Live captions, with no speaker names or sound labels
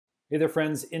Hey there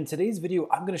friends, in today's video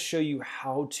I'm going to show you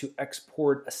how to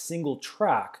export a single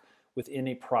track within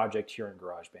a project here in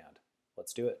GarageBand.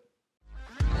 Let's do it.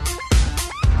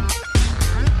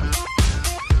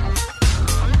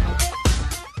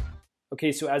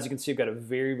 Okay, so as you can see I've got a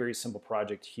very simple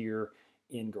project here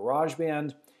in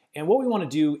GarageBand, and what we want to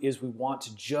do is we want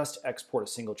to just export a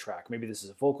single track. Maybe this is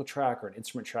a vocal track or an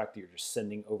instrument track that you're just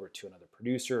sending over to another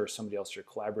producer or somebody else you're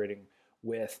collaborating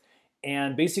with.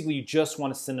 And basically you just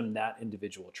want to send them that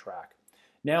individual track.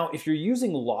 Now, if you're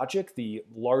using Logic, the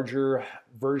larger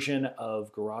version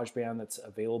of GarageBand that's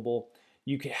available,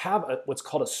 you can have what's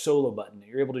called a solo button.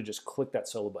 You're able to just click that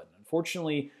solo button.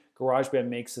 Unfortunately, GarageBand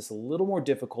makes this a little more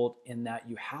difficult in that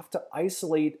you have to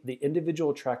isolate the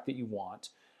individual track that you want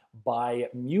by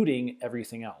muting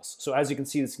everything else. So as you can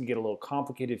see, this can get a little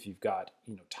complicated if you've got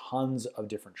tons of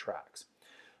different tracks.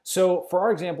 So for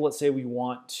our example, let's say we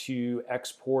want to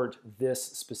export this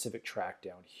specific track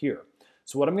down here.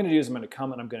 So what I'm going to do is I'm going to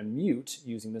come and I'm going to mute,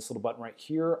 using this little button right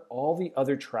here, all the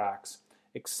other tracks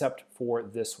except for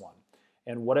this one.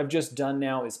 And what I've just done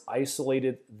now is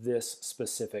isolated this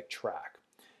specific track.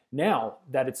 Now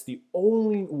that it's the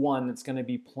only one that's going to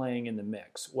be playing in the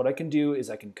mix, what I can do is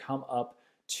I can come up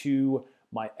to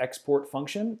my export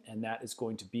function, and that is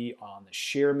going to be on the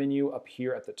share menu up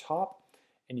here at the top.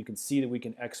 And you can see that we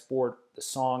can export the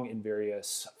song in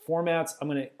various formats. I'm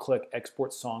going to click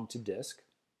Export Song to Disk.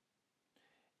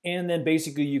 And then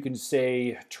basically you can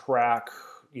say track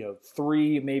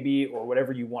 3 maybe, or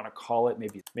whatever you want to call it.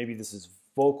 Maybe this is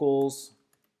vocals.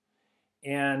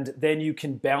 And then you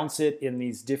can bounce it in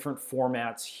these different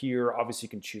formats here. Obviously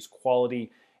you can choose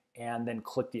quality and then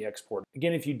click the export.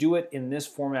 Again, if you do it in this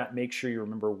format, make sure you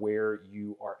remember where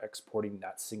you are exporting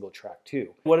that single track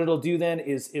to. What it'll do then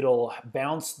is it'll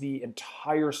bounce the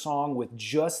entire song with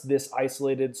just this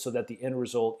isolated so that the end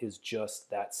result is just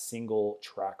that single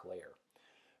track layer.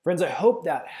 Friends, I hope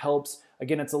that helps.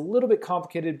 Again, it's a little bit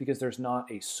complicated because there's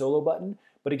not a solo button,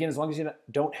 but again, as long as you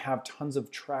don't have tons of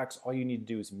tracks, all you need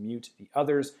to do is mute the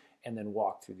others and then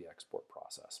walk through the export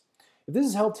process. If this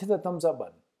has helped, hit that thumbs up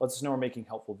button. Let us know we're making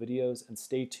helpful videos, and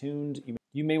stay tuned.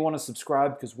 You may want to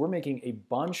subscribe because we're making a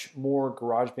bunch more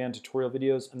GarageBand tutorial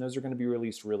videos, and those are going to be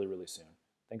released really soon.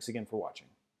 Thanks again for watching.